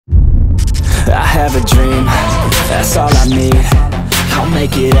have a dream, that's all I need. I'll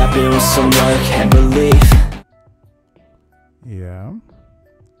make it happen with some work and belief. Yeah.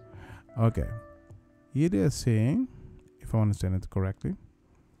 Okay. Here they're saying, if I understand it correctly,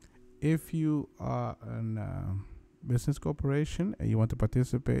 if you are a business corporation and you want to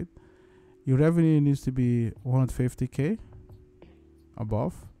participate, your revenue needs to be 150K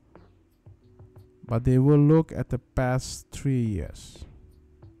above, but they will look at the past 3 years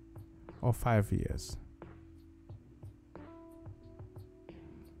or 5 years.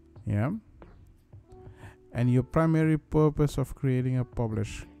 Yeah. And your primary purpose of creating a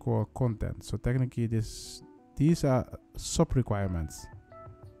published core content. So technically these are sub requirements.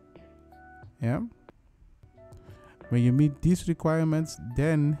 Yeah. When you meet these requirements,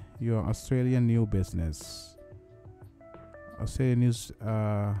 then you're Australian new business. Australian news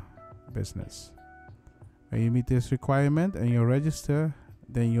business. When you meet this requirement and you register,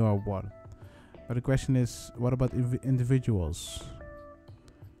 then you are one. But the question is, what about individuals?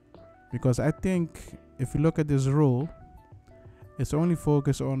 Because I think if you look at this rule, it's only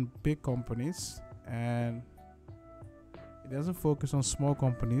focused on big companies and it doesn't focus on small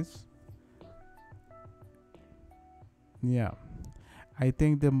companies. Yeah, I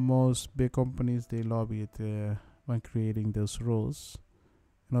think the most big companies, they lobby it when creating those rules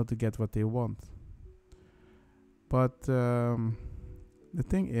in order to get what they want. But the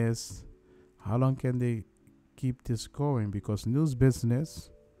thing is, how long can they keep this going? Because news business,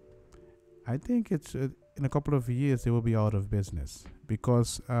 I think it's in a couple of years they will be out of business.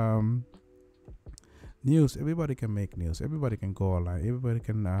 Because news, everybody can make news, everybody can go online, everybody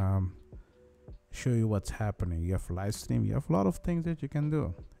can show you what's happening. You have live stream, you have a lot of things that you can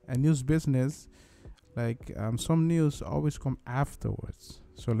do. And news business, like some news always come afterwards.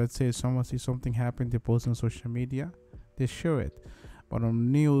 So let's say someone sees something happen, they post on social media, they show it. But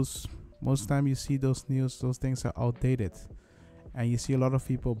on news, most time you see those news, those things are outdated, and you see a lot of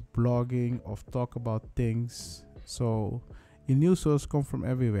people blogging or talk about things. So your news source come from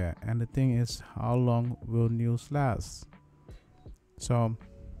everywhere, and the thing is, how long will news last? So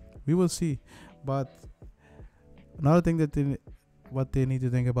we will see. But another thing that what they need to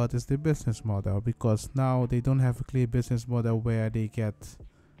think about is the business model, because now they don't have a clear business model where they get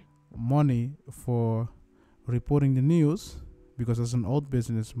money for reporting the news, because it's an old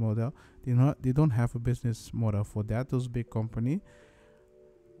business model. They don't have a business model for that, those big company,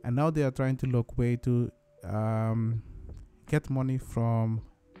 and now they are trying to look way to get money from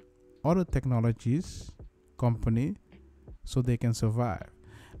other technologies company so they can survive.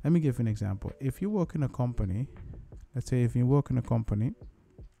 Let me give you an example. If you work in a company, let's say if you work in a company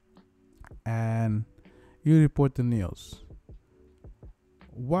and you report the news,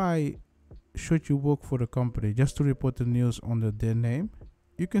 why should you work for the company just to report the news under their name?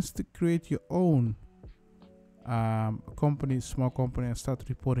 You can still create your own company, small company, and start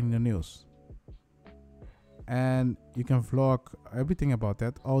reporting the news. And you can vlog everything about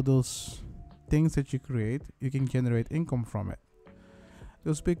that. All those things that you create, you can generate income from it.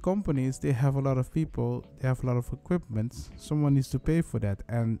 Those big companies, they have a lot of people, they have a lot of equipment, someone needs to pay for that,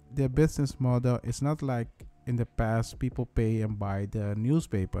 and their business model is not like in the past people pay and buy the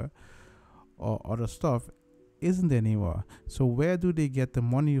newspaper or other stuff. Isn't anymore. So where do they get the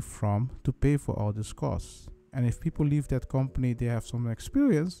money from to pay for all these costs? And if people leave that company, they have some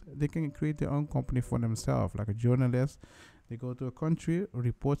experience, they can create their own company for themselves. Like a journalist, they go to a country,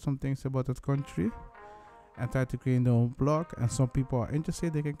 report some things about that country, and try to create their own blog. And some people are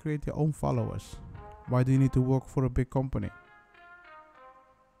interested, they can create their own followers. Why do you need to work for a big company?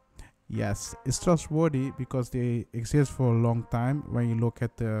 Yes, it's trustworthy because they exist for a long time. When you look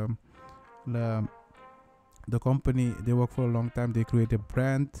at the company, they work for a long time, they create a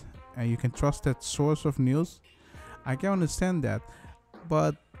brand, and you can trust that source of news. I can understand that,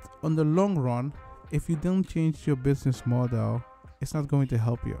 but on the long run, if you don't change your business model, it's not going to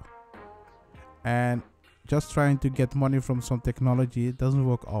help you. And just trying to get money from some technology, it doesn't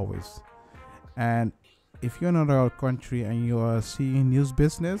work always. And if you're in another country and you are seeing news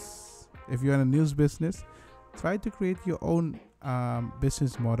business, if you're in a news business, try to create your own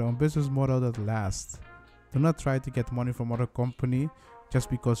business model that lasts. Do not try to get money from other company just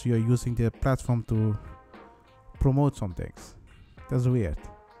because you're using their platform to promote some things. That's weird.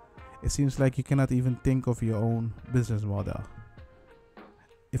 It seems like you cannot even think of your own business model.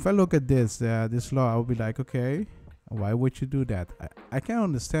 If I look at this law, I would be like, okay, why would you do that? I can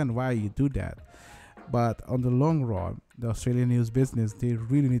understand why you do that. But on the long run, the Australian news business, they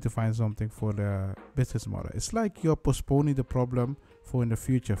really need to find something for the business model. It's like you're postponing the problem for in the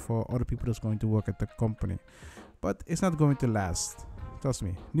future for other people that's going to work at the company. But it's not going to last. Trust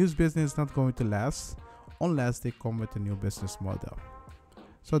me, news business is not going to last unless they come with a new business model.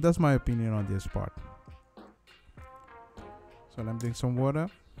 So that's my opinion on this part. So let me drink some water,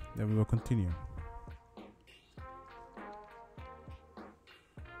 then we will continue.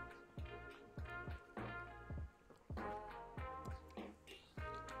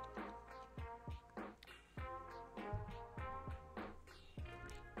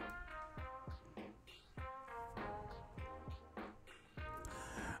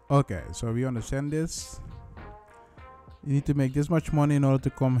 Okay, so we understand this. You need to make this much money in order to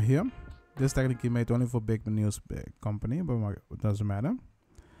come here. This technically made only for big news company, but it doesn't matter.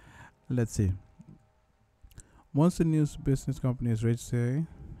 Let's see. Once the news business company is registered,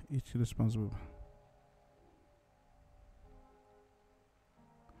 each responsible.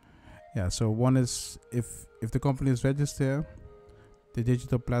 Yeah, so one is if the company is registered, the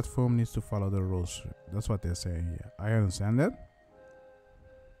digital platform needs to follow the rules. That's what they're saying here. I understand that.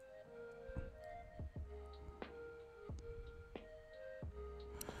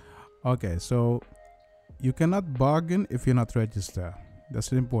 Okay, so you cannot bargain if you're not registered. That's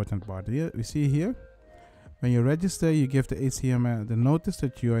the important part. Here we see here, when you register, you give the ACM the notice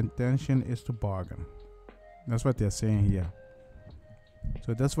that your intention is to bargain. That's what they're saying here.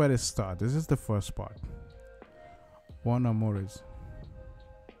 So that's where they start. This is the first part. One or more is.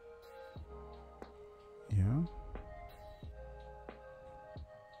 Yeah.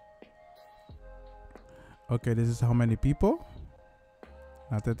 Okay, this is how many people.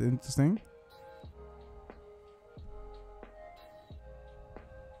 Not that interesting.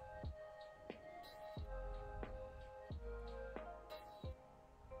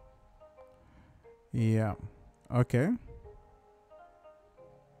 Yeah. Okay.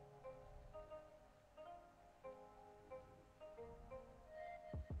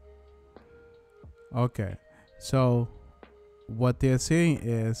 Okay. So what they're saying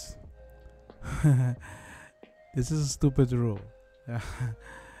is this is a stupid rule.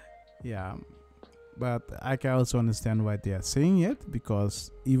 Yeah, but I can also understand why they are saying it,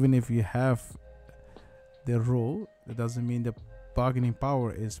 because even if you have the rule, it doesn't mean the bargaining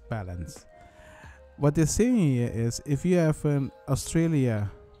power is balanced. What they're saying here is, if you have an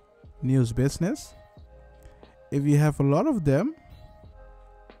Australia news business, if you have a lot of them,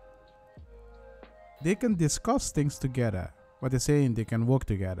 they can discuss things together. What they're saying, they can work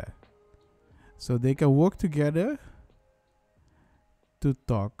together. So they can work together to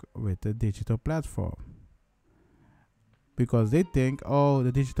talk with the digital platform, because they think, oh,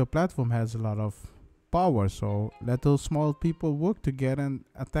 the digital platform has a lot of power, so let those small people work together and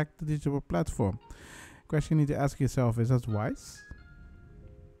attack the digital platform. Question you need to ask yourself, is that wise?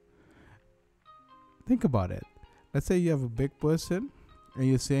 Think about it. Let's say you have a big person and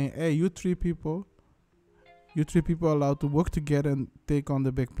you're saying, hey, you three people are allowed to work together and take on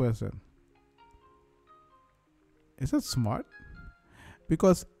the big person. Is that smart?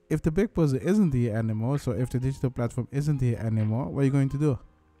 Because if the big person isn't here anymore, so if the digital platform isn't here anymore, what are you going to do?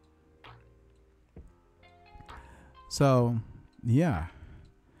 So, yeah.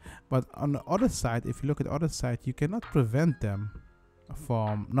 But on the other side, if you look at the other side, you cannot prevent them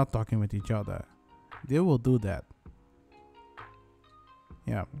from not talking with each other. They will do that.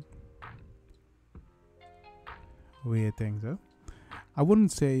 Yeah. Weird things, huh? I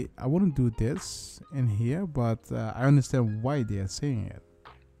wouldn't do this in here, but I understand why they are saying it.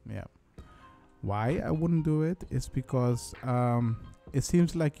 Yeah. Why I wouldn't do it is because it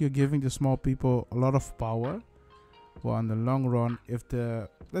seems like you're giving the small people a lot of power. Well, in the long run,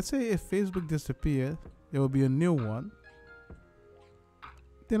 let's say if Facebook disappears, there will be a new one.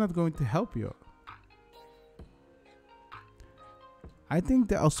 They're not going to help you. I think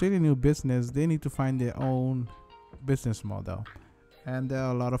the Australian new business, they need to find their own business model. And there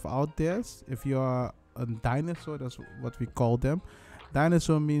are a lot of out there. If you are a dinosaur, that's what we call them.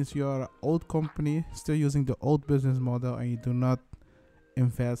 Dinosaur means you're an old company still using the old business model, and you do not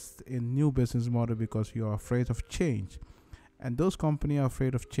invest in new business model because you're afraid of change. And those companies are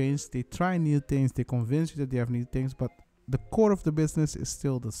afraid of change. They try new things. They convince you that they have new things, but the core of the business is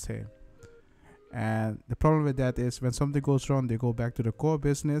still the same. And the problem with that is when something goes wrong, they go back to the core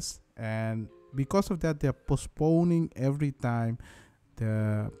business, and because of that, they're postponing every time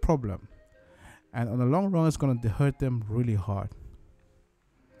the problem, and on the long run it's going to hurt them really hard.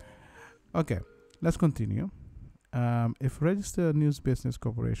 Okay, let's continue. If registered news business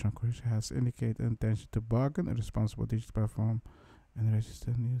corporation has indicated intention to bargain, a responsible digital platform and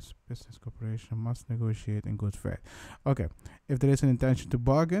registered news business corporation must negotiate in good faith. Okay, if there is an intention to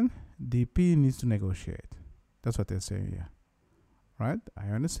bargain, DP needs to negotiate. That's what they're saying here, right? I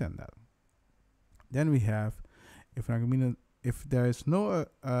understand that. Then we have, if an agreement if there is no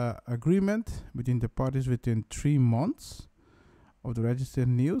agreement between the parties within 3 months of the registered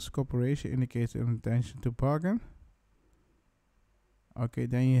news, corporation indicates an intention to bargain. Okay,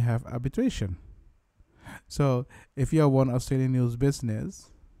 then you have arbitration. So if you are one Australian news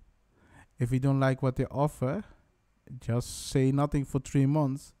business, if you don't like what they offer, just say nothing for 3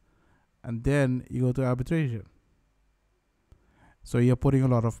 months and then you go to arbitration. So you're putting a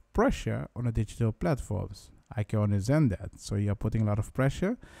lot of pressure on the digital platforms. I can understand that. So you're putting a lot of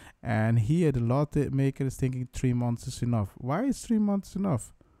pressure, and here the law maker is thinking 3 months is enough. Why is 3 months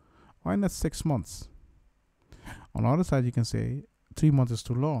enough? Why not 6 months? On the other side, you can say 3 months is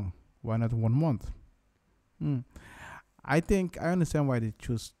too long. Why not 1 month? I think I understand why they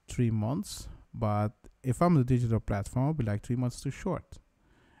choose 3 months, but if I'm the digital platform, I'll be like 3 months too short,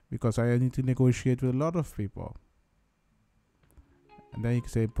 because I need to negotiate with a lot of people. And then you can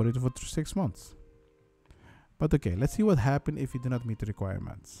say put it for 6 months. But okay, let's see what happens if you do not meet the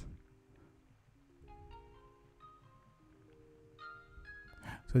requirements.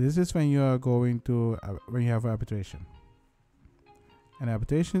 So this is when you are going to when you have arbitration. And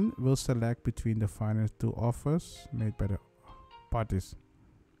arbitration will select between the final 2 offers made by the parties.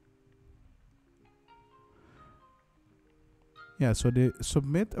 Yeah, so they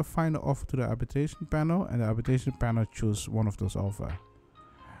submit a final offer to the arbitration panel, and the arbitration panel choose one of those offers.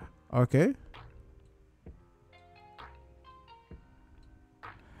 Okay.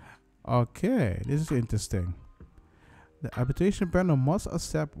 Okay, this is interesting. The arbitration panel must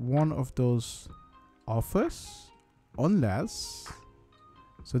accept one of those offers unless...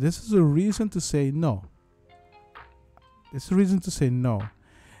 So this is a reason to say no. This is a reason to say no.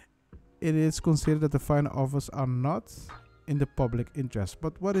 It is considered that the final offers are not in the public interest.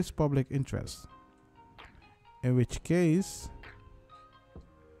 But what is public interest? In which case...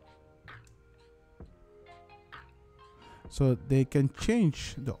 So they can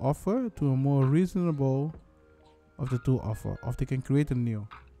change the offer to a more reasonable of the 2 offers, or they can create a new.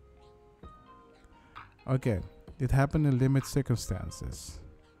 Okay, it happened in limit circumstances.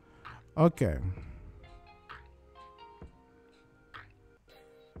 Okay.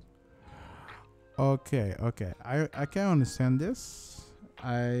 Okay. I can understand this.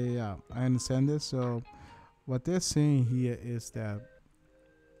 I understand this. So what they're saying here is that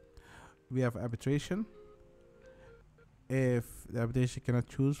we have arbitration. If the arbitration cannot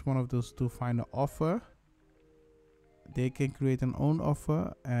choose one of those 2 final offer, they can create an own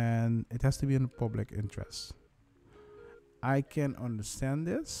offer, and it has to be in the public interest. I can understand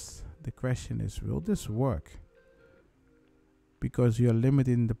this. The question is, will this work? Because you're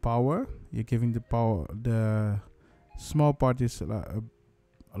limiting the power, you're giving the small parties a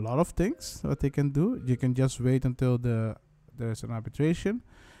lot of things what they can do. You can just wait until there's an arbitration,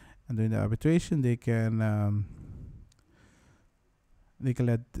 and during the arbitration they can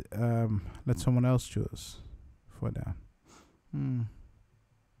let someone else choose for them.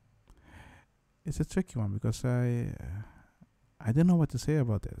 It's a tricky one, because I don't know what to say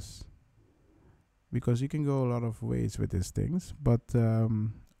about this, because you can go a lot of ways with these things. But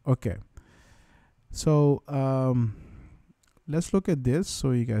okay, so let's look at this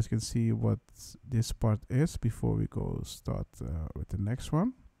so you guys can see what this part is before we go start with the next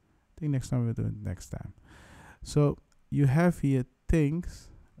one. I think next time we'll do it next time. So you have here things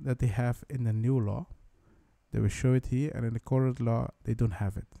that they have in the new law. They will show it here, and in the current law they don't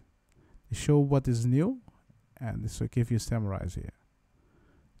have it. They show what is new, and this will give you summarize here,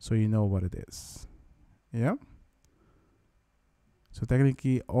 so you know what it is. Yeah. So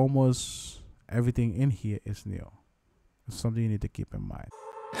technically, almost everything in here is new. It's something you need to keep in mind.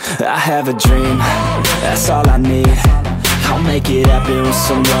 I have a dream, that's all I need. I'll make it happen with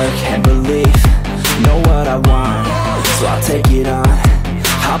some work and belief. Know what I want, so I'll take it on.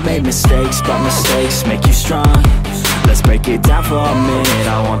 I've made mistakes, but mistakes make you strong. Let's break it down for a minute.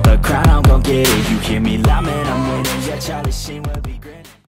 I want the crown, I'm gon' get it. You hear me loud, man, I'm winning. Yeah, Charlie Sheen will be